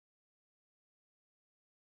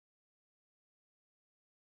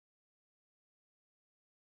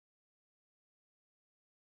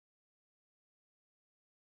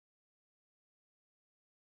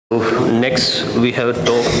Next, we have a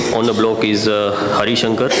talk on the block is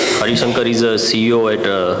Harishankar. Harishankar is a CEO at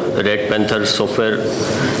Red Panther Software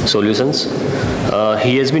Solutions.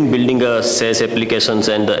 He has been building SaaS applications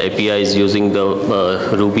and the APIs using the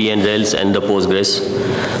Ruby and Rails and the Postgres.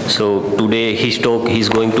 So today his talk, he's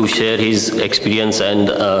going to share his experience and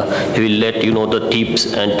he will let you know the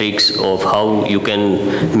tips and tricks of how you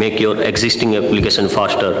can make your existing application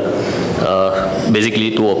faster,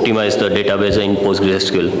 basically to optimize the database in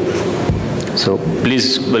PostgreSQL. So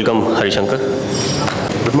please welcome Harishankar.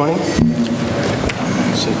 Good morning.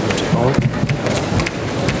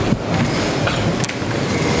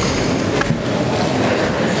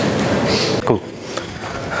 Cool.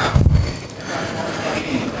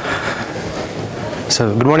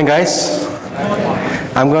 So good morning, guys.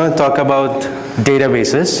 I'm going to talk about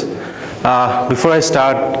databases. Before I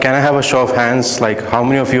start, can I have a show of hands? Like, how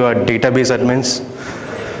many of you are database admins?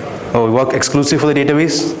 Oh, we work exclusively for the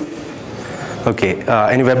database? Okay,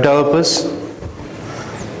 any web developers?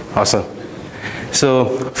 Awesome. So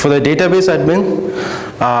for the database admin,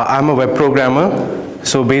 I'm a web programmer.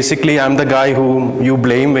 So basically, I'm the guy who you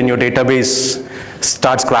blame when your database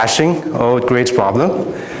starts crashing or it creates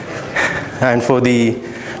problem. And for the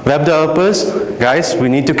web developers, guys, we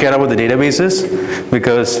need to care about the databases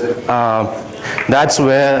because that's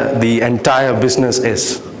where the entire business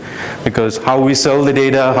is. Because how we sell the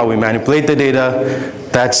data, how we manipulate the data,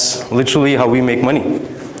 that's literally how we make money.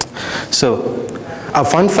 So a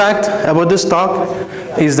fun fact about this talk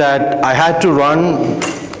is that I had to run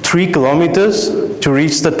 3 kilometers to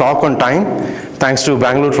reach the talk on time, thanks to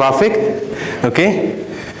Bangalore traffic, okay?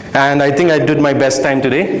 And I think I did my best time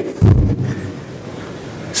today.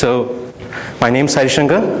 So my name's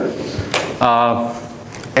Harishankar.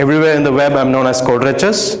 Everywhere in the web, I'm known as Code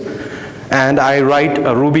Wretches. And I write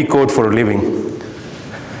a Ruby code for a living.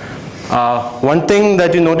 One thing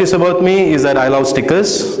that you notice about me is that I love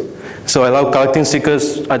stickers. So I love collecting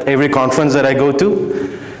stickers at every conference that I go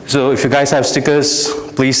to. So if you guys have stickers,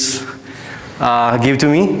 please give to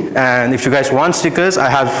me. And if you guys want stickers, I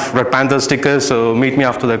have Red Panther stickers, so meet me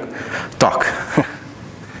after the talk.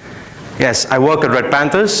 Yes, I work at Red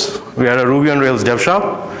Panthers. We are a Ruby on Rails dev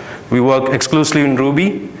shop. We work exclusively in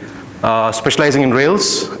Ruby. Specializing in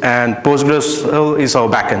Rails, and PostgreSQL is our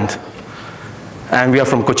backend. And we are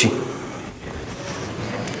from Kochi.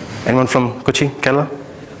 Anyone from Kochi, Kerala?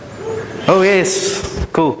 Oh yes,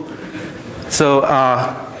 cool. So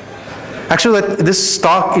actually this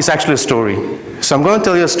talk is actually a story. So I'm going to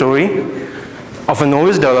tell you a story of a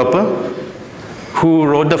novice developer who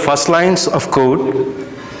wrote the first lines of code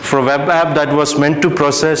for a web app that was meant to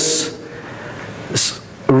process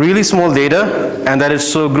really small data, and that it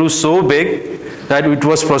grew so big that it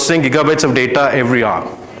was processing gigabytes of data every hour.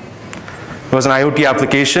 It was an IoT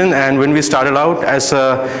application, and when we started out as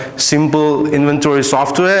a simple inventory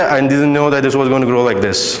software, I didn't know that this was going to grow like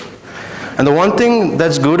this. And the one thing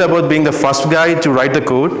that's good about being the first guy to write the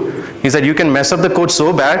code is that you can mess up the code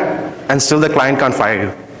so bad and still the client can't fire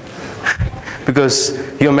you. Because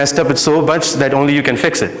you messed up it so much that only you can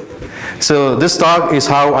fix it. So this talk is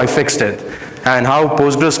how I fixed it, and how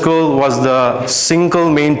PostgreSQL was the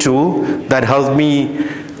single main tool that helped me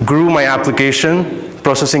grow my application,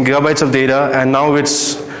 processing gigabytes of data, and now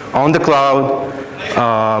it's on the cloud,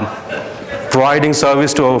 providing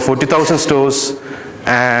service to over 40,000 stores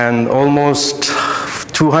and almost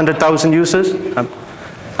 200,000 users.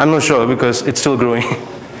 I'm not sure because it's still growing.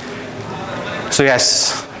 So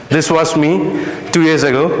yes, this was me 2 years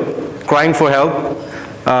ago, crying for help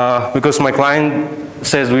because my client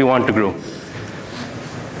says we want to grow.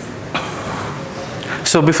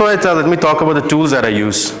 So before I tell, let me talk about the tools that I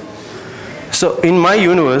use. So in my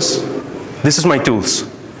universe, this is my tools.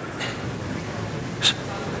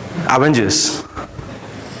 Avengers.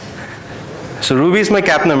 So Ruby is my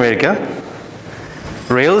Captain America.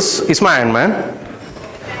 Rails is my Iron Man.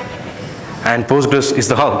 And Postgres is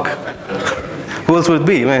the Hulk. Who else would it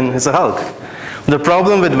be? Man, it's a Hulk. The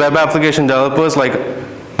problem with web application developers, like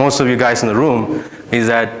most of you guys in the room, is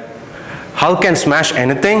that Hulk can smash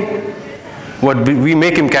anything. What we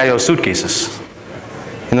make him carry our suitcases.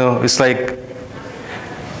 You know, it's like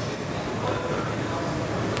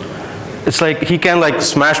he can like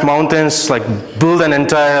smash mountains, like build an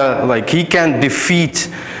entire, like he can defeat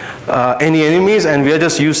any enemies, and we are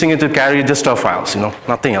just using it to carry just our files, you know,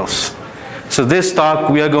 nothing else. So this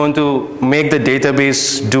talk, we are going to make the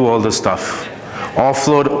database do all the stuff.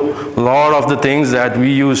 Offload a lot of the things that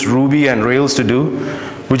we use Ruby and Rails to do,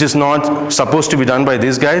 which is not supposed to be done by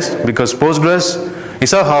these guys, because Postgres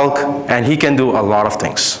is a Hulk and he can do a lot of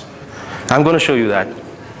things. I'm going to show you that.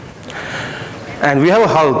 And we have a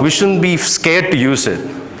Hulk, we shouldn't be scared to use it.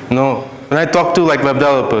 When I talk to like web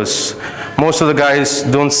developers, most of the guys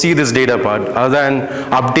don't see this data part. Other than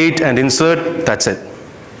update and insert, that's it.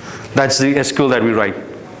 That's the SQL that we write.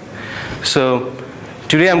 So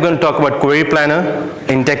today I'm going to talk about query planner,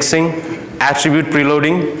 indexing, attribute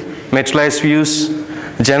preloading, materialized views,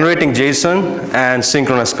 generating JSON, and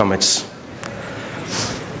synchronous commits.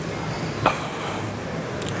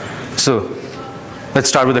 So let's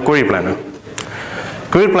start with the query planner.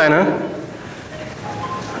 Query planner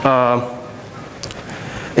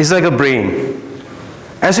is like a brain.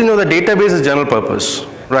 As you know, the database is general purpose,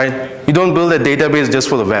 right? You don't build a database just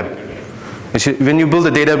for the web. When you build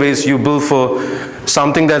a database, you build for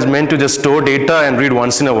something that's meant to just store data and read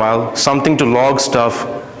once in a while, something to log stuff,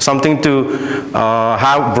 something to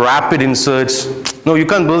have rapid inserts. No, you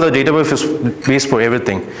can't build a database for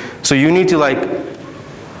everything. So you need to like,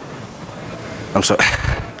 I'm sorry.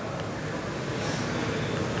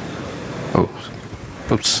 Oh,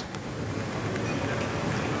 oops.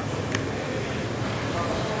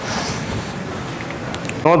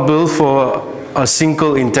 Not built for a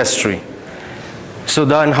single in-test tree. So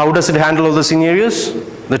then how does it handle all the scenarios?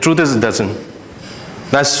 The truth is it doesn't.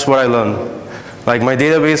 That's what I learned. Like my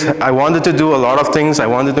database, I wanted to do a lot of things. I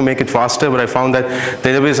wanted to make it faster, but I found that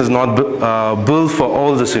database is not built for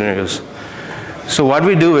all the scenarios. So what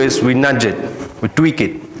we do is we nudge it, we tweak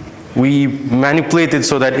it, we manipulate it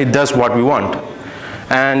so that it does what we want.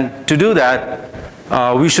 And to do that,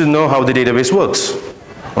 we should know how the database works,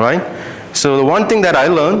 right? So the one thing that I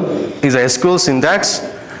learned is a SQL syntax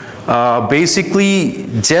basically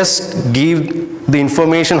just give the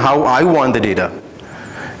information how I want the data.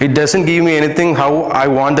 It doesn't give me anything how I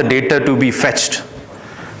want the data to be fetched.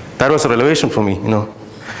 That was a revelation for me,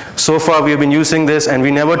 So far we have been using this and we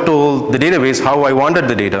never told the database how I wanted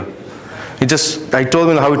the data. I told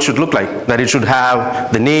them how it should look like, that it should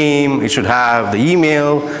have the name, it should have the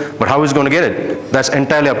email, but how it's going to get it? That's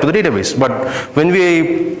entirely up to the database. But when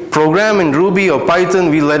we program in Ruby or Python,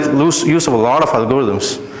 we let use of a lot of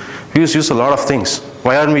algorithms. We use a lot of things.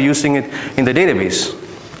 Why aren't we using it in the database?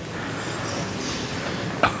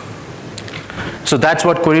 So that's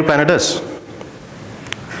what Query Planner does.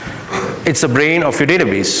 It's the brain of your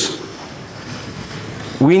database.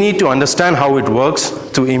 We need to understand how it works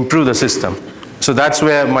to improve the system. So that's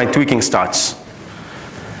where my tweaking starts.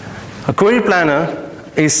 A query planner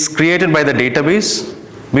is created by the database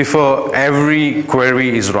before every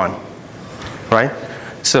query is run, right?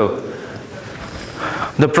 So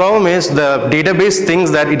the problem is the database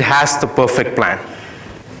thinks that it has the perfect plan.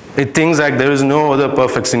 It thinks that there is no other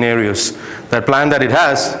perfect scenarios. That plan that it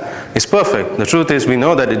has is perfect. The truth is we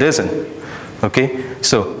know that it isn't, okay?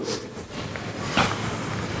 So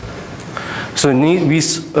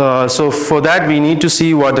for that, we need to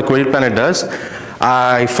see what the query planner does.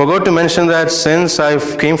 I forgot to mention that since I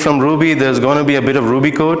came from Ruby, there's going to be a bit of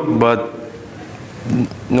Ruby code, but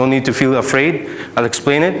no need to feel afraid. I'll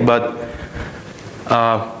explain it. But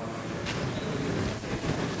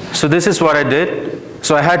so this is what I did.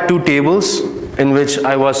 So I had two tables in which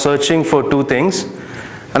I was searching for two things.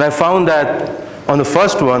 And I found that on the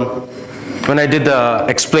first one, when I did the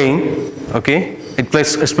explain, okay, it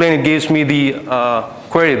gives me the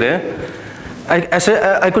query there.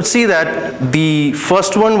 I could see that the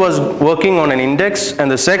first one was working on an index and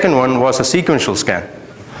the second one was a sequential scan.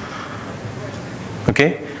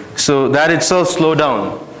 Okay, so that itself slowed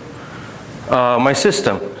down my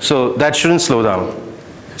system. So that shouldn't slow down.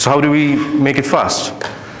 So how do we make it fast?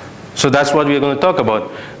 So that's what we are going to talk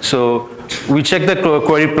about. So we check the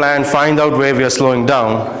query plan, find out where we are slowing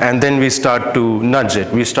down, and then we start to nudge it.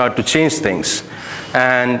 We start to change things.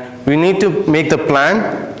 And we need to make the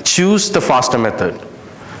plan choose the faster method.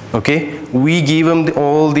 Okay? We give them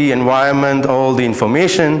all the environment, all the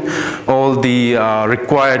information, all the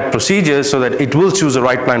required procedures so that it will choose the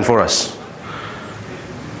right plan for us.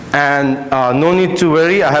 And no need to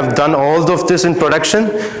worry, I have done all of this in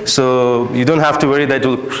production, so you don't have to worry that it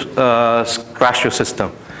will crash your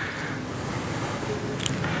system.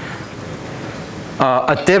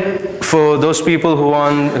 A tip for those people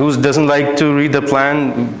who doesn't like to read the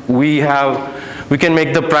plan, we can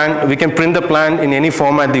make the plan, we can print the plan in any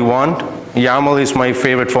format they want. YAML is my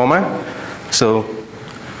favorite format. So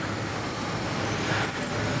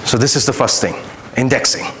this is the first thing,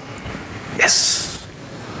 indexing. Yes.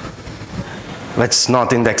 Let's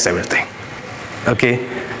not index everything. Okay,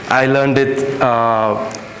 I learned it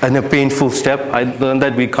in a painful step. I learned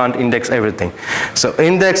that we can't index everything. So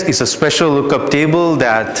index is a special lookup table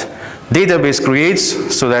that database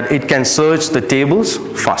creates so that it can search the tables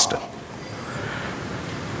faster.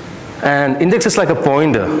 And index is like a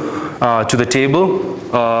pointer to the table.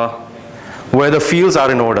 where the fields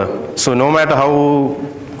are in order. So no matter how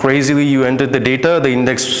crazily you enter the data, the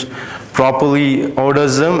index properly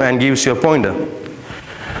orders them and gives you a pointer.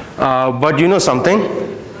 But you know something?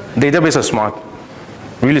 Database are smart,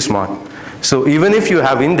 really smart. So even if you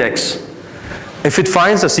have index, if it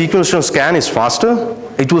finds the sequential scan is faster,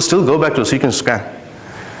 it will still go back to the sequential scan.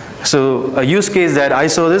 So a use case that I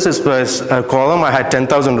saw this was a column, I had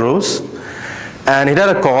 10,000 rows, and it had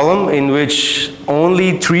a column in which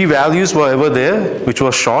only 3 values were ever there, which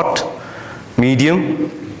was short,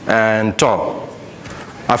 medium, and tall.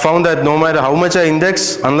 I found that no matter how much I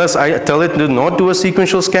index, unless I tell it to not do a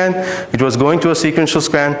sequential scan, it was going to a sequential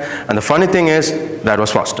scan, and the funny thing is, that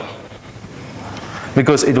was faster.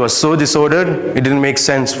 Because it was so disordered, it didn't make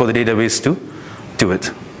sense for the database to do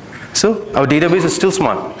it. So our database is still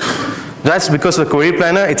smart. That's because the query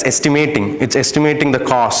planner, it's estimating the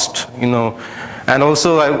cost, you know, and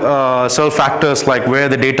also several factors like where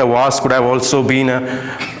the data was could have also been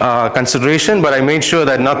a consideration, but I made sure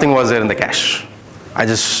that nothing was there in the cache. I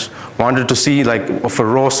just wanted to see like of a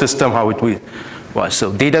raw system how it was. So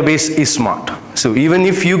database is smart. So even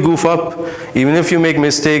if you goof up, even if you make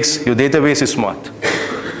mistakes, your database is smart.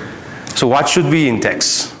 So what should we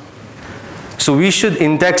index? So we should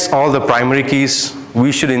index all the primary keys.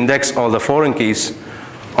 We should index all the foreign keys.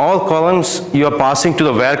 All columns you are passing to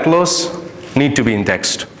the where clause need to be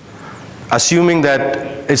indexed. Assuming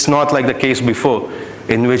that it's not like the case before,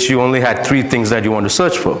 in which you only had 3 things that you want to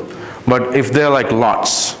search for. But if they're like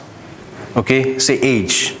lots, okay, say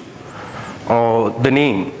age, or the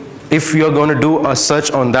name, if you're going to do a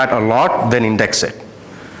search on that a lot, then index it.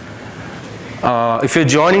 If you're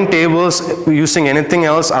joining tables using anything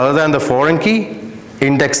else other than the foreign key,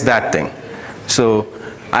 index that thing. So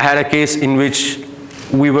I had a case in which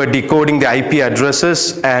we were decoding the IP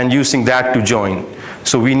addresses and using that to join.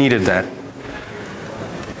 So we needed that.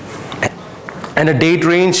 And a date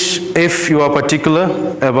range, if you are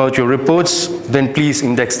particular about your reports, then please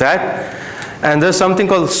index that. And there's something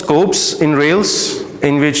called scopes in Rails,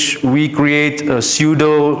 in which we create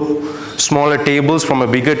pseudo smaller tables from a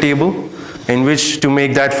bigger table, in which to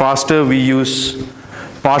make that faster, we use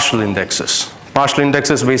partial indexes. Partial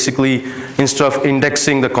indexes basically, instead of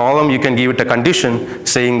indexing the column, you can give it a condition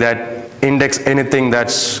saying that index anything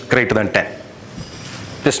that's greater than 10.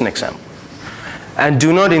 Just an example. And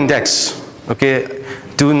do not index, okay?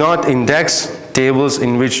 Do not index tables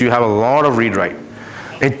in which you have a lot of read-write.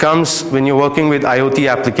 It comes when you're working with IoT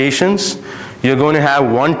applications, you're going to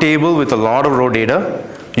have one table with a lot of raw data.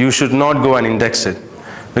 You should not go and index it.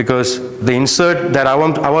 Because the insert that I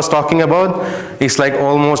was talking about is like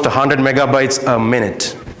almost 100 megabytes a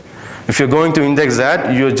minute. If you're going to index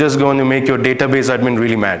that, you're just going to make your database admin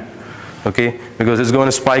really mad, okay? Because it's going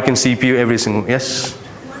to spike in CPU every single, yes?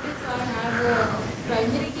 What if I have a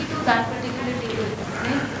primary key to that particular table?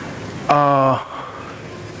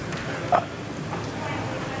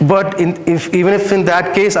 But even if in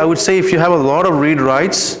that case, I would say if you have a lot of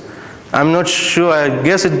read-writes, I'm not sure, I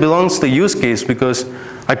guess it belongs to the use case because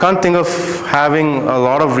I can't think of having a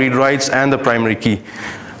lot of read-writes and the primary key.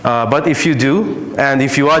 But if you do, and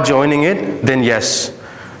if you are joining it, then yes.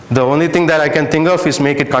 The only thing that I can think of is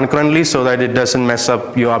make it concurrently so that it doesn't mess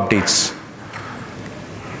up your updates.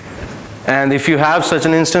 And if you have such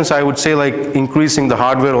an instance, I would say like increasing the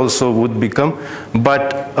hardware also would become.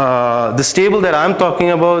 But this table that I'm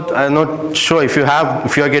talking about, I'm not sure if you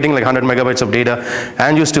are getting like 100 megabytes of data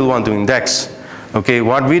and you still want to index. Okay,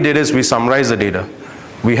 what we did is we summarized the data.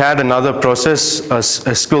 We had another process, a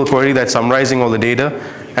SQL query that's summarizing all the data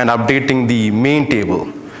and updating the main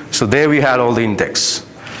table. So there we had all the index.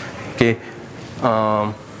 Okay,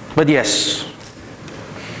 but yes.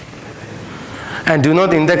 And do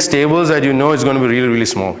not index tables that you know is going to be really, really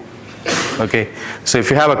small. Okay, so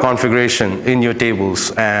if you have a configuration in your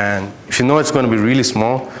tables and if you know it's going to be really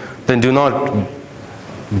small, then do not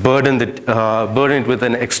burden it with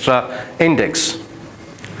an extra index.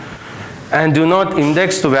 And do not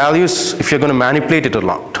index the values if you're going to manipulate it a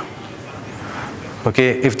lot.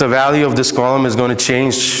 Okay, if the value of this column is going to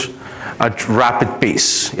change at rapid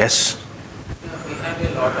pace. Yes? We have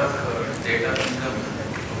a lot of data in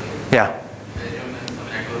the Yeah. some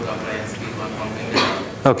network appliance, PGConf India.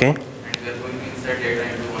 Okay. And we are going to insert data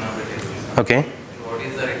into one of the tables. Okay. What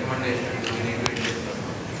is the recommendation? Do we need to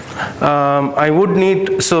index? I would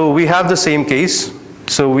need, so we have the same case.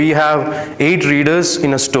 So we have 8 readers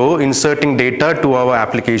in a store inserting data to our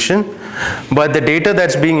application, but the data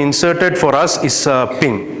that's being inserted for us is a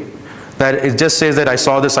ping. That it just says that I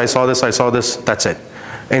saw this, I saw this, I saw this, that's it.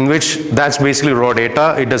 In which that's basically raw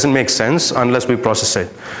data. It doesn't make sense unless we process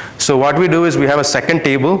it. So what we do is we have a second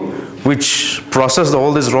table which processes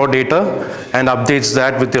all this raw data and updates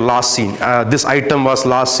that with the last seen. This item was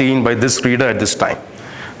last seen by this reader at this time.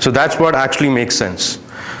 So that's what actually makes sense.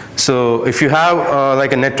 So if you have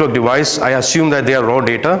like a network device, I assume that they are raw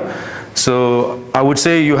data. So I would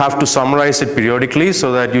say you have to summarize it periodically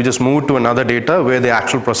so that you just move to another data where the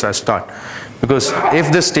actual process starts. Because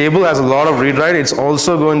if this table has a lot of read-write, it's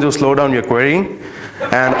also going to slow down your querying.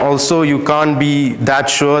 And also you can't be that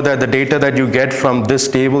sure that the data that you get from this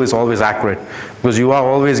table is always accurate. Because you are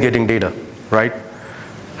always getting data, right?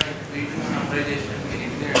 We do summarization in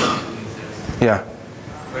index. Yeah.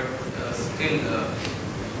 But still,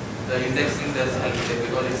 the indexing does help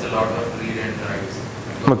because it's a lot of read and writes.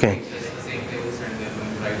 Okay. It's the same tables and they're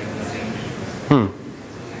going to write in the same tables. Hmm.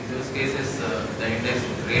 So in those cases, the index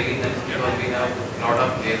really helps because we have a lot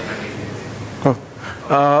of layer containers.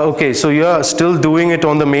 Okay, so you are still doing it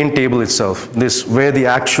on the main table itself, this where the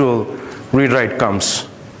actual read-write comes.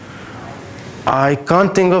 I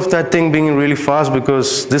can't think of that thing being really fast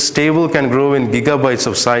because this table can grow in gigabytes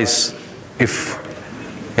of size. If,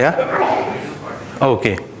 yeah?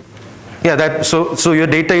 Okay. Yeah, so your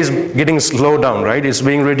data is getting slowed down, right? It's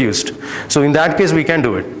being reduced. So in that case, we can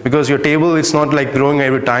do it because your table is not like growing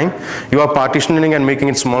every time. You are partitioning and making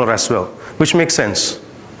it smaller as well, which makes sense.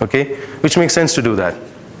 Okay, which makes sense to do that.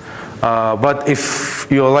 But if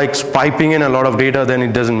you're like piping in a lot of data, then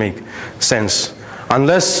it doesn't make sense.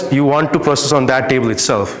 Unless you want to process on that table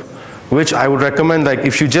itself, which I would recommend, like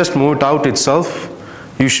if you just move it out itself,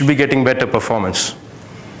 you should be getting better performance.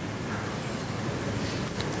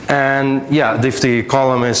 And yeah, if the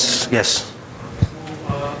column is, yes.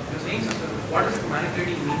 You're saying something, what does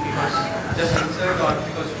manipulating mean? Because just insert or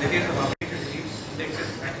because the case of operation leaves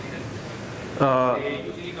indexes actually they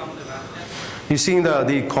usually come with the value. You seeing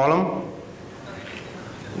the column?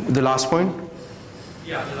 The last point?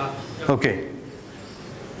 Yeah, the last. Okay.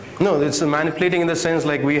 No, it's manipulating in the sense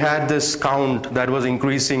like we had this count that was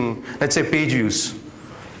increasing, let's say page views.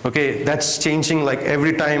 Okay, that's changing like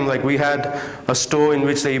every time, like we had a store in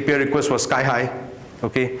which the API request was sky high.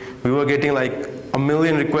 Okay, we were getting like 1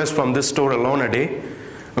 million requests from this store alone a day.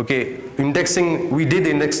 Okay, indexing, we did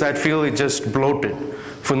index that field, it just bloated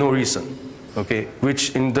for no reason. Okay,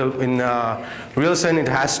 which in real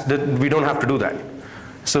sense we don't have to do that.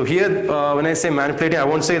 So here, when I say manipulating, I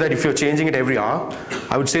won't say that if you're changing it every hour.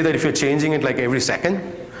 I would say that if you're changing it like every second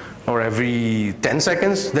or every 10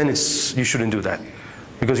 seconds, then you shouldn't do that.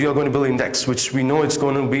 Because you are going to build index, which we know it's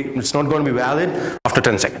not going to be valid after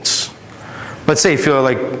 10 seconds. But say if you're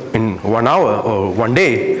like in 1 hour or 1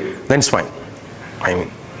 day, then it's fine. I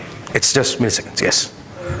mean, it's just milliseconds, yes.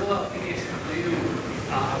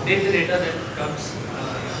 Update the data that comes,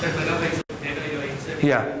 that megabytes of data you are inserting.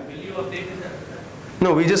 Yeah. Will you update it?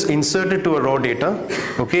 No, we just insert it to a raw data.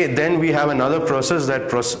 Okay, then we have another process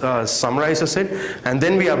that summarizes it, and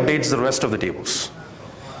then we updates the rest of the tables.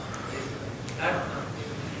 That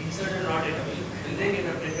inserted raw data, will they get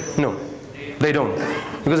updated? No, they don't,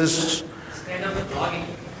 because it's kind of a logging.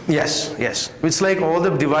 yes, yes. It's like all the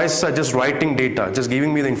devices are just writing data, just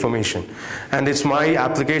giving me the information, and it's my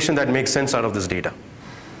application that makes sense out of this data.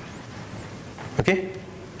 Okay.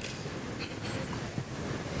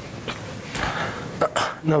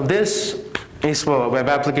 Now this is for web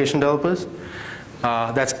application developers.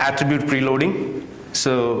 That's attribute preloading.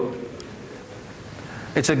 So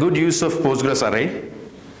it's a good use of Postgres array.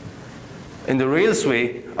 In the Rails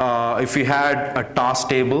way, if we had a task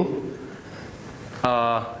table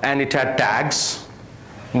and it had tags,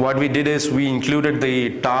 what we did is we included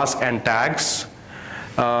the task and tags,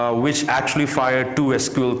 which actually fired 2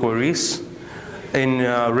 SQL queries. In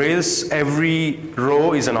Rails, every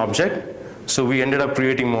row is an object. So we ended up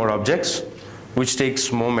creating more objects, which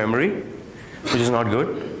takes more memory, which is not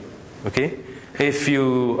good. Okay. If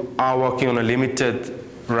you are working on a limited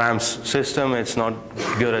RAM system, it's not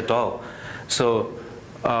good at all. So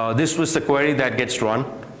this was the query that gets run.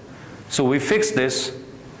 So we fixed this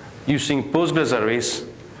using Postgres arrays,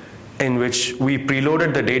 in which we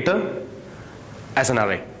preloaded the data as an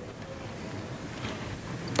array.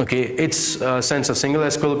 Okay, it sends a single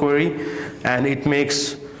SQL query, and it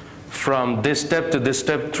makes from this step to this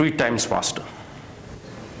step 3 times faster.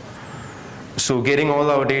 So getting all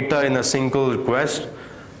our data in a single request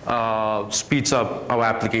speeds up our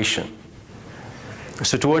application.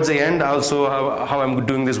 So towards the end, I'll show how I'm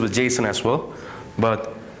doing this with JSON as well.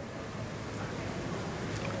 But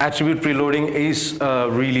attribute preloading is a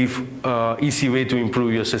really easy way to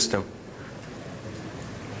improve your system.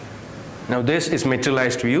 Now this is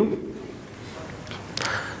materialized view.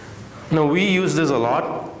 Now we use this a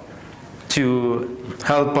lot to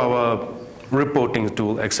help our reporting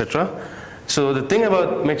tool, etc. So the thing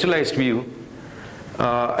about materialized view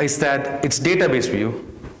is that it's database view,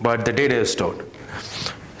 but the data is stored.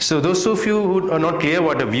 So those of you who are not clear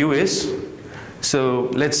what a view is, so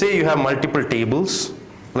let's say you have multiple tables.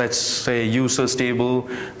 Let's say users table,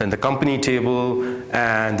 then the company table,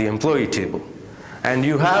 and the employee table. And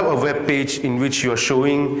you have a web page in which you are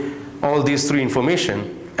showing all these three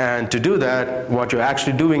information. And to do that, what you're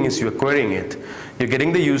actually doing is you're querying it. You're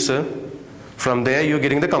getting the user, from there you're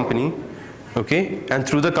getting the company, okay? And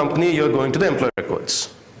through the company, you're going to the employee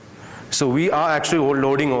records. So we are actually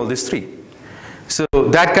loading all these three. So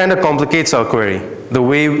that kind of complicates our query.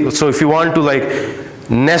 So if you want to like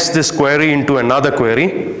nest this query into another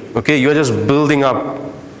query, okay, you're just building up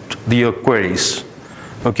your queries,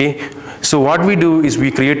 okay? So what we do is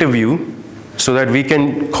we create a view so that we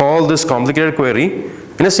can call this complicated query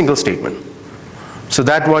in a single statement. So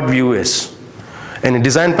that's what view is. And in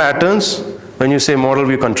design patterns, when you say model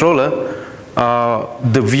view controller,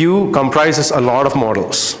 the view comprises a lot of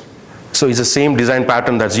models. So it's the same design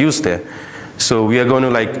pattern that's used there. So we are going to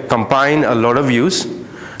like combine a lot of views,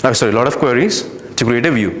 a lot of queries to create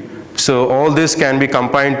a view. So all this can be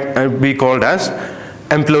combined and be called as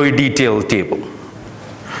employee detail table.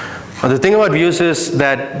 The thing about views is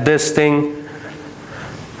that this thing,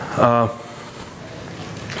 so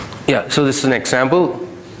this is an example.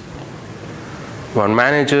 One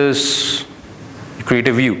managers, you create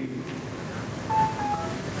a view.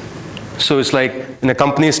 So it's like in a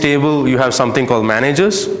company's table, you have something called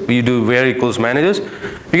managers. You do where equals managers.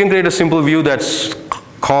 You can create a simple view that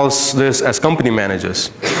calls this as company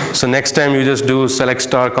managers. So next time you just do select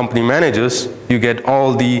star company managers, you get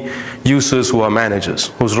all the users who are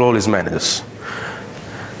managers, whose role is managers.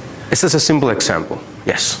 This is a simple example.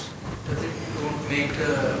 Yes? Does it don't make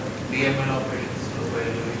DML operations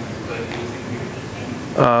while using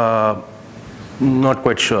views? Not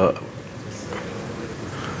quite sure.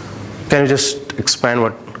 Can you just expand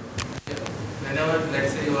what? Whenever,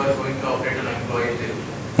 let's say you are going to operate an employee table,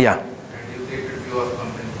 Yeah. and you create a view of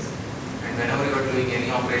companies, and whenever you are doing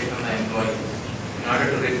any operation on the employee, in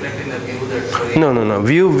order to reflect in the view that query. No.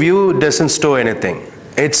 View doesn't store anything.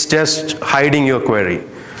 It's just hiding your query.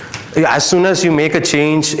 As soon as you make a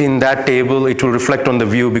change in that table, it will reflect on the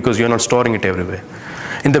view because you're not storing it everywhere.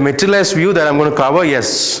 In the materialized view that I'm going to cover,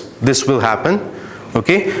 yes, this will happen.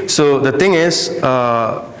 Okay. So the thing is,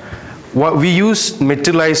 what we use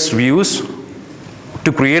materialized views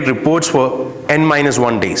to create reports for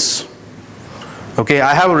n-1 days. Okay,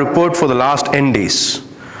 I have a report for the last n days.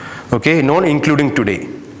 Okay, not including today.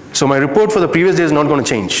 So my report for the previous day is not going to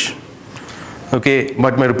change. Okay,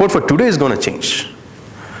 but my report for today is going to change.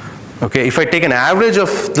 Okay, if I take an average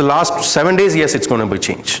of the last 7 days, yes, it's going to be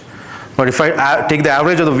changed. But if I take the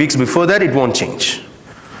average of the weeks before that, it won't change.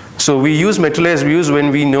 So we use materialized views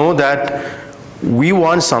when we know that we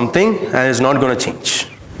want something and it's not going to change.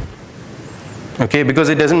 Okay, because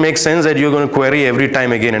it doesn't make sense that you're going to query every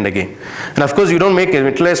time again and again. And of course, you don't make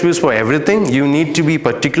materialized views for everything. You need to be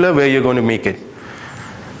particular where you're going to make it.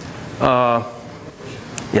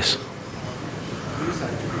 Yes?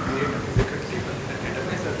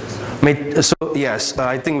 So yes,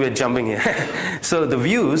 I think we're jumping here. So the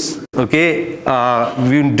views, okay,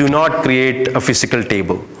 we do not create a physical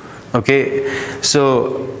table. Okay,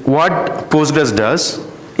 so what Postgres does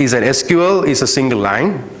is that SQL is a single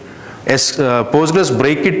line. Postgres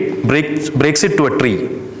breaks it to a tree.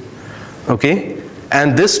 Okay,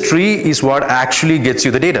 and this tree is what actually gets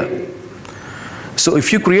you the data. So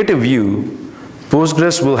if you create a view,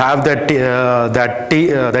 Postgres will have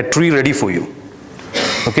that tree ready for you.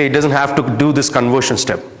 Okay, it doesn't have to do this conversion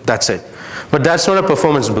step. That's it. But that's not a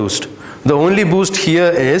performance boost. The only boost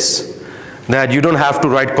here is that you don't have to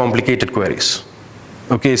write complicated queries.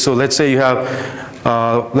 Okay, so let's say you have,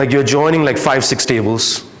 like you're joining like 5-6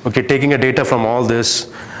 tables, okay, taking a data from all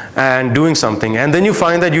this and doing something. And then you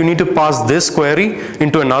find that you need to pass this query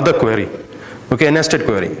into another query, okay, a nested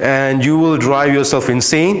query. And you will drive yourself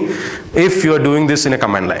insane if you're doing this in a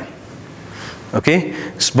command line. Okay,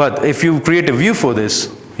 but if you create a view for this,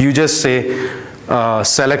 you just say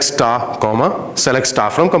select star, comma, select star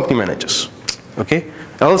from company managers. Okay,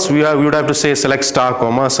 else we would have to say select star,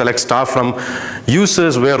 comma, select star from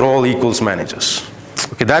users where role equals managers.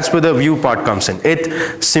 Okay, that's where the view part comes in.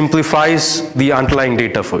 It simplifies the underlying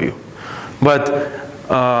data for you. But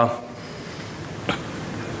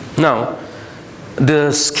now,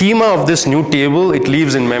 the schema of this new table, it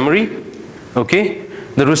lives in memory. Okay,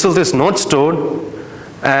 the result is not stored,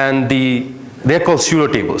 and they're called pseudo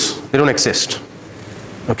tables. They don't exist.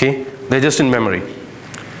 Okay, they're just in memory.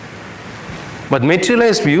 But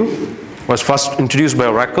materialized view was first introduced by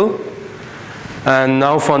Oracle, and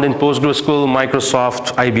now found in PostgreSQL,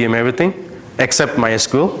 Microsoft, IBM, everything, except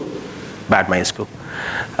MySQL, bad MySQL.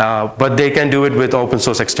 But they can do it with open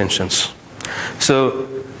source extensions. So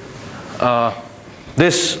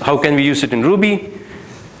this, how can we use it in Ruby?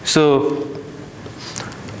 So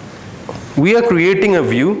we are creating a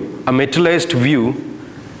view, a materialized view,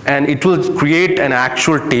 and it will create an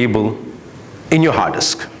actual table in your hard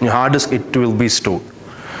disk. In your hard disk, it will be stored.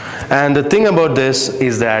 And the thing about this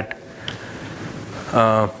is that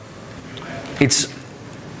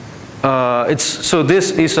so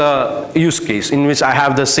this is a use case in which I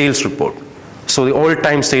have the sales report. So the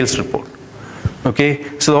all-time sales report.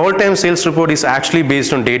 Okay, so the all-time sales report is actually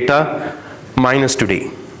based on data minus today.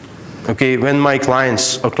 Okay, when my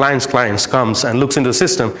clients or clients comes and looks into the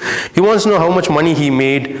system, he wants to know how much money he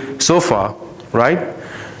made so far, right?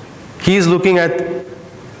 He is looking at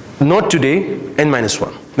not today,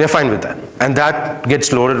 n-1. They're fine with that. And that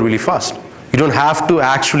gets loaded really fast. You don't have to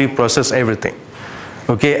actually process everything.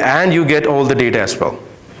 Okay, and you get all the data as well.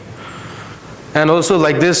 And also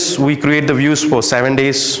like this, we create the views for 7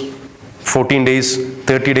 days, 14 days,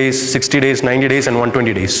 30 days, 60 days, 90 days, and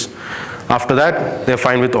 120 days. After that, they're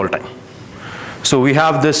fine with all time. So we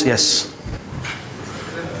have this, yes.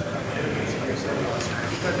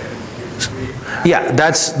 Yeah,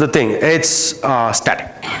 that's the thing. It's static.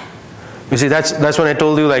 You see, that's when I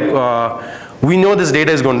told you, like, we know this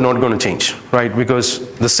data is not going to change, right? Because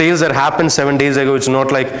the sales that happened 7 days ago, it's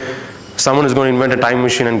not like someone is going to invent a time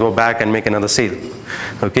machine and go back and make another sale.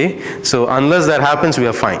 Okay? So unless that happens, we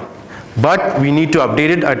are fine. But we need to update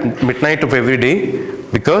it at midnight of every day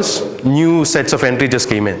because new sets of entry just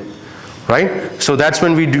came in, right? So that's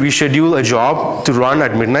when we schedule a job to run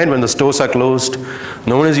at midnight when the stores are closed,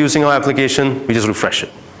 no one is using our application, we just refresh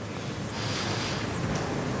it.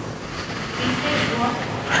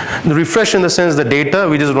 The refresh in the sense the data,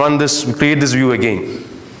 we just run this, we create this view again.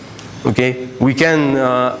 Okay, we can,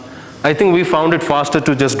 I think we found it faster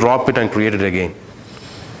to just drop it and create it again.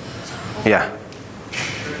 Yeah.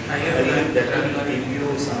 I believe that will give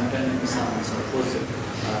you sometimes, suppose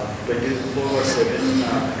 24/7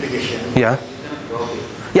 application. Yeah.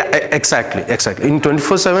 Yeah, exactly. In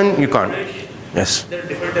 24/7 you can't. Yes. There are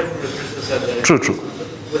different types of references are there. True.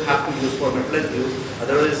 We have to use for materialized view.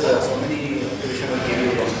 Otherwise, so many applications will give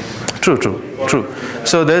you wrong. True.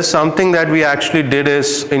 So there's something that we actually did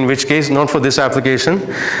is, in which case, not for this application,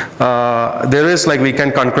 there is like we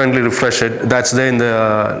can concurrently refresh it. That's there in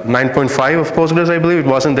the 9.5 of Postgres, I believe. It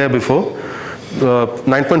wasn't there before.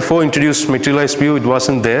 9.4 introduced materialized view. It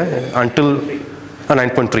wasn't there until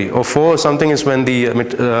 9.3 or 4 or something is when the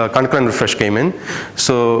concurrent refresh came in.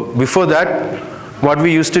 So before that, what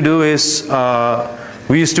we used to do is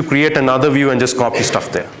we used to create another view and just copy stuff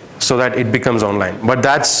there, so that it becomes online. But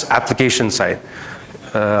that's application side.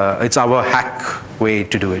 It's our hack way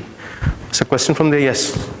to do it. So question from there,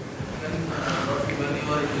 yes? When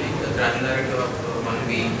you are doing the granularity of 1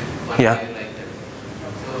 week, 1 Yeah. day like that,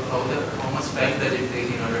 so how much time does it take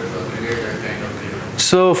in order to aggregate that kind of data?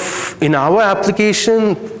 So in our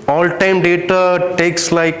application, all-time data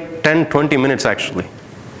takes like 10-20 minutes actually,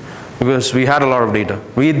 because we had a lot of data.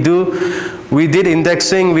 We did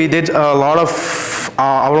indexing, we did a lot of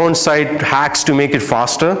our own site hacks to make it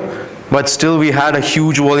faster, but still we had a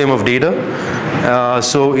huge volume of data,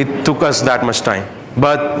 so it took us that much time.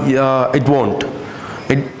 But it won't.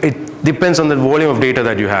 It depends on the volume of data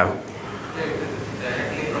that you have.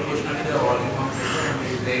 Directly proportionally the volume of data, and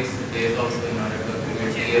it takes days also in order to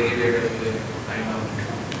aggregate yearly data to the kind of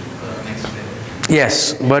next day.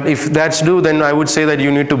 Yes, but if that's due, then I would say that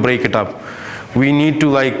you need to break it up. We need to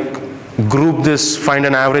like group this, find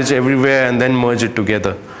an average everywhere, and then merge it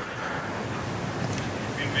together.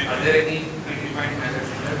 Are there any predefined methods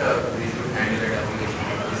that we should handle that application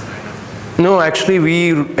or this kind of? No, actually we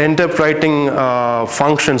end up writing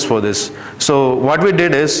functions for this. So what we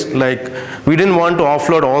did is, like, we didn't want to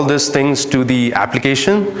offload all these things to the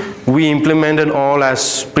application. We implemented all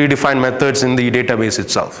as predefined methods in the database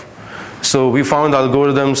itself. So we found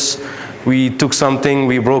algorithms, we took something,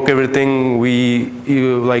 we broke everything,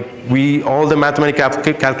 all the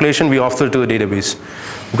mathematical calculation we offloaded to the database,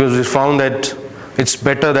 because we found that it's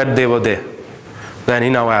better that they were there than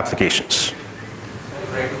in our applications.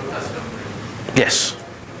 Right to custom. Yes.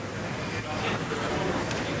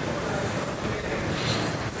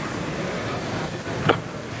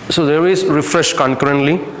 So there is refresh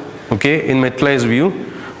concurrently, okay, in materialized view.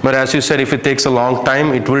 But as you said, if it takes a long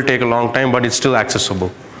time, it will take a long time, but it's still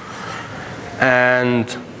accessible. And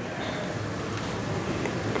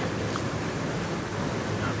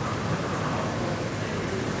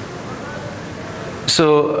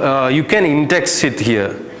so you can index it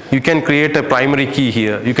here. you can create a primary key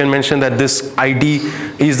here. You can mention that this ID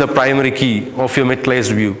is the primary key of your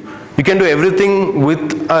mid-classed view. You can do everything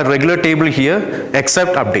with a regular table here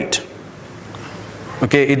except update.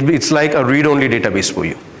 Okay, it's like a read-only database for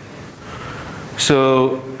you.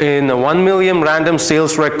 So in a 1 million random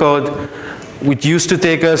sales record, which used to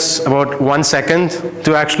take us about 1 second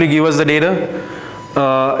to actually give us the data,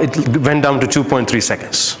 it went down to 2.3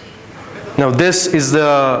 seconds. Now this is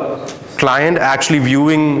the client actually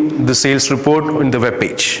viewing the sales report on the web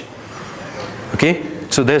page. Okay,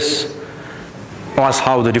 so this was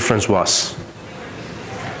how the difference was.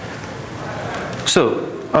 So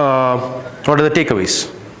what are the takeaways?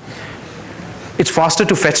 It's faster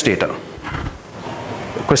to fetch data.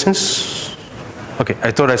 Questions? Okay,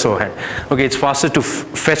 I thought I saw a hand. Okay, it's faster to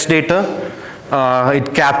fetch data.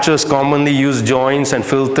 It captures commonly used joins and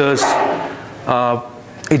filters.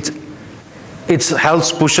 It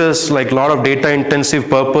helps pushes like a lot of data intensive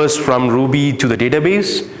purpose from Ruby to the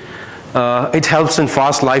database. It helps in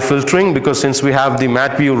fast live filtering, because since we have the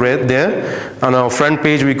mat view right there on our front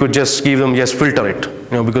page, we could just give them yes filter it,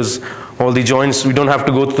 because all the joins, we don't have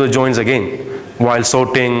to go through the joins again while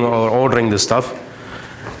sorting or ordering this stuff.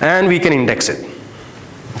 And we can index it.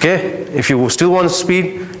 Okay, if you still want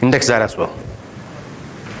speed, index that as well.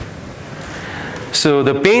 So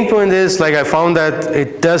the pain point is, like, I found that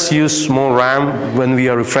it does use more RAM when we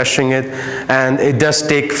are refreshing it, and it does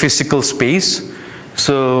take physical space.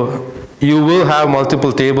 So you will have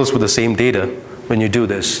multiple tables with the same data when you do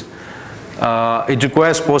this. It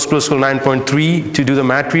requires PostgreSQL 9.3 to do the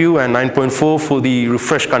mat view and 9.4 for the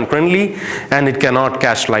refresh concurrently, and it cannot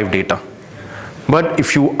cache live data. But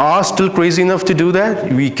if you are still crazy enough to do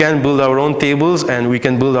that, we can build our own tables and we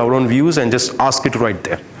can build our own views and just ask it right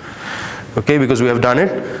there. Okay, because we have done it.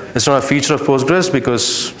 It's not a feature of Postgres,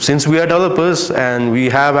 because since we are developers and we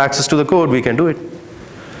have access to the code, we can do it.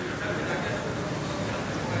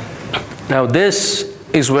 Now this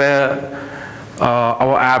is where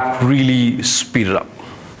our app really speeded up.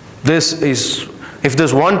 This is, if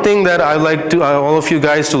there's one thing that I'd like to, all of you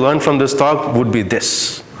guys to learn from this talk, would be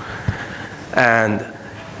this. And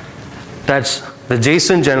that's the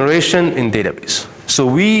JSON generation in database. So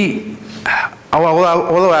all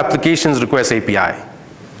our applications request API.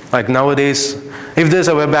 Like nowadays, if there's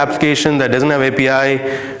a web application that doesn't have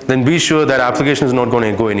API, then be sure that application is not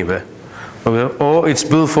going to go anywhere. Okay? Or it's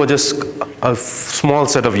built for just a small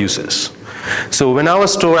set of users. So when our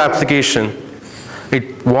store application,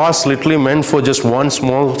 it was literally meant for just one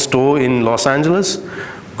small store in Los Angeles,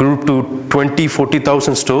 grew to 20,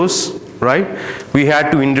 40,000 stores, right? We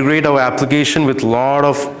had to integrate our application with a lot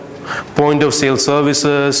of point of sale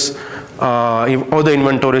services, other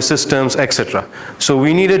inventory systems, etc. So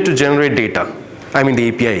we needed to generate data, I mean the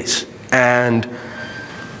APIs, and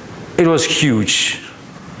it was huge.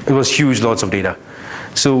 It was huge, lots of data.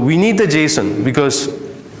 So we need the JSON, because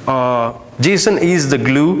JSON is the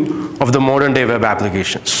glue of the modern day web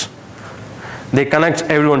applications. They connect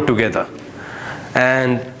everyone together.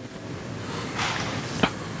 And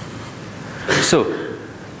so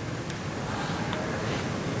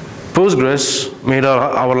Postgres made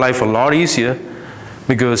our life a lot easier,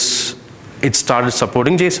 because it started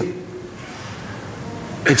supporting JSON.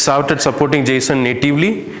 It started supporting JSON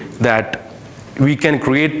natively, that we can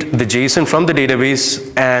create the JSON from the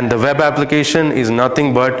database, and the web application is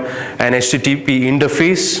nothing but an HTTP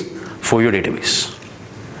interface for your database.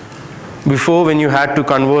 Before, when you had to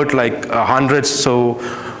convert like hundreds, so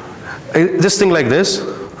just think like this.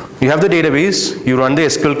 You have the database, you run the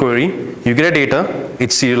SQL query, you get a data,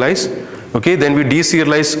 it's serialized, okay, then we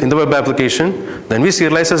deserialize in the web application, then we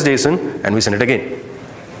serialize as JSON, and we send it again.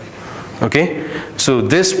 Okay, so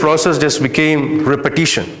this process just became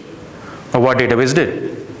repetition of what database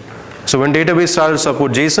did. So when database started to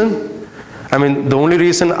support JSON, I mean, the only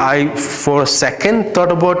reason I, for a second,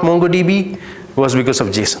 thought about MongoDB was because of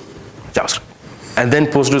JSON, JavaScript. And then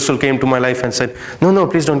PostgreSQL came to my life and said, no,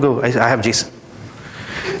 please don't go, I have JSON.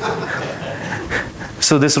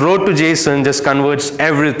 So this road to JSON just converts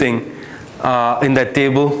everything in that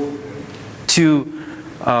table to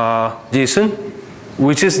JSON,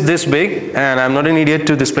 which is this big, and I'm not an idiot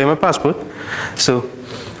to display my passport. So,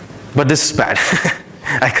 but this is bad.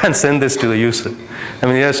 I can't send this to the user. I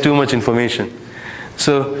mean, it has too much information.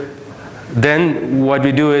 So then what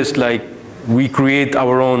we do is, like, we create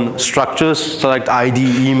our own structures, select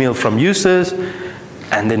ID, email from users,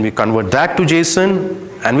 and then we convert that to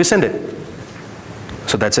JSON, and we send it.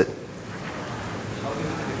 So that's it.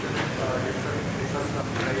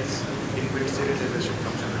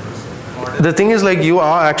 The thing is, like, you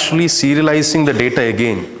are actually serializing the data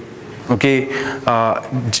again. Okay,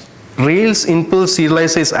 Rails impulse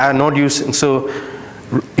serializers are not used. So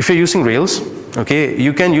if you're using Rails, okay,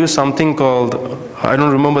 you can use something called, I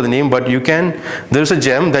don't remember the name, but there's a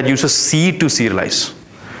gem that uses C to serialize.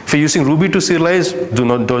 If you're using Ruby to serialize,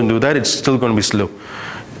 don't do that, it's still going to be slow.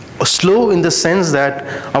 Slow in the sense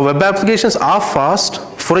that our web applications are fast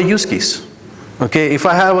for a use case. Okay, if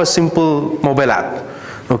I have a simple mobile app,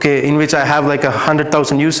 okay, in which I have like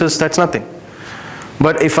 100,000 users, that's nothing.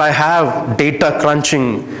 But if I have data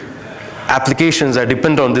crunching applications that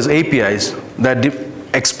depend on these APIs, that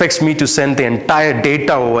expects me to send the entire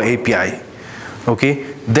data over API, okay,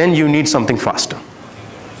 then you need something faster.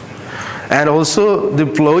 And also the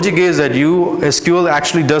logic is that SQL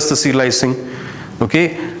actually does the serializing,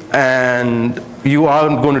 okay, and you are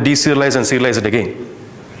going to deserialize and serialize it again,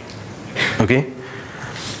 okay.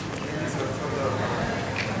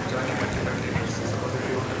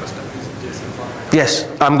 Yes,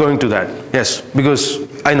 I'm going to that, yes, because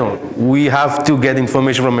I know we have to get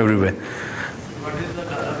information from everywhere. What is the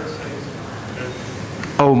database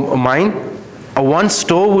size? Oh, mine? One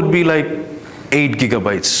store would be like 8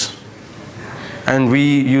 gigabytes. And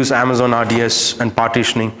we use Amazon RDS and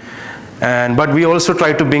partitioning. But we also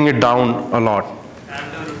try to bring it down a lot.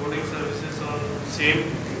 And the reporting services are same?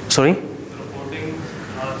 Sorry? The reporting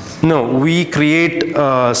are No, we create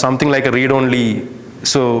something like a read-only,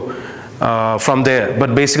 so from there,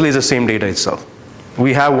 but basically it's the same data itself.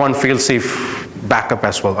 We have one fail-safe backup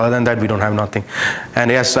as well. Other than that, we don't have nothing.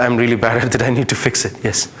 And yes, I'm really bad at it. I need to fix it,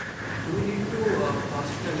 yes. Do we need to pass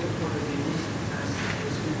it again for the tables as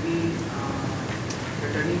this will be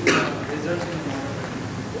returning the results in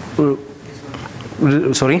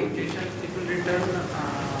model? Sorry? It will return results.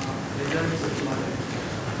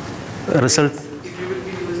 Result? If you will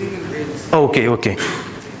be using Rails. Okay, okay.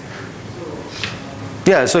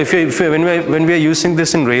 Yeah, so when we are using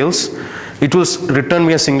this in Rails, it will return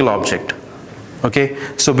me a single object. Okay,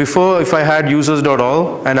 so before, if I had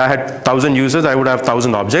users.all and I had 1,000 users, I would have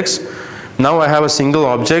 1,000 objects. Now I have a single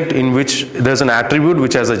object in which there's an attribute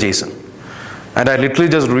which has a JSON. And I literally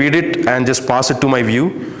just read it and just pass it to my view,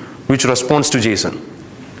 which responds to JSON.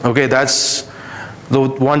 Okay, that's the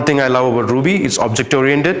one thing I love about Ruby. It's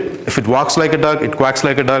object-oriented. If it walks like a duck, it quacks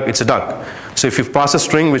like a duck, it's a duck. So if you pass a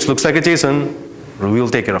string which looks like a JSON, Ruby will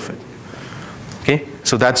take care of it. Okay,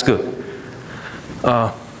 so that's good.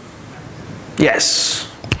 Yes,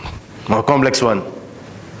 more complex one,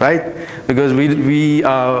 right? Because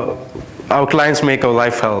our clients make our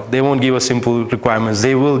life hell. They won't give us simple requirements.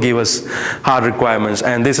 They will give us hard requirements,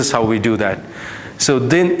 and this is how we do that. So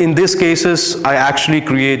then in these cases, I actually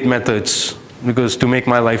create methods because to make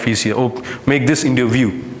my life easier, or make this into a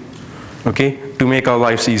view, okay, to make our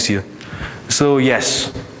lives easier. So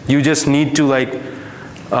yes, you just need to like,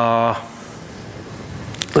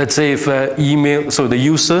 let's say if email, so the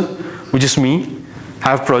user, which is me,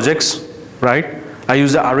 have projects, right? I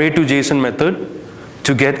use the array to JSON method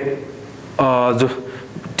to get,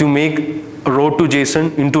 to make a row to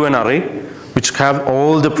JSON into an array, which have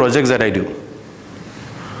all the projects that I do.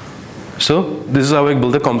 So this is how I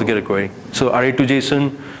build a complicated query. So array to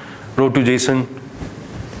JSON, row to JSON.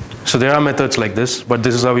 So there are methods like this, but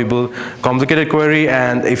this is how we build complicated query.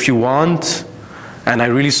 And if you want, and I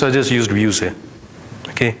really suggest use views here,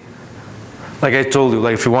 okay? Like I told you,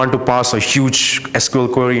 like if you want to pass a huge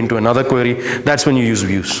SQL query into another query, that's when you use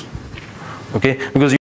views, okay? Because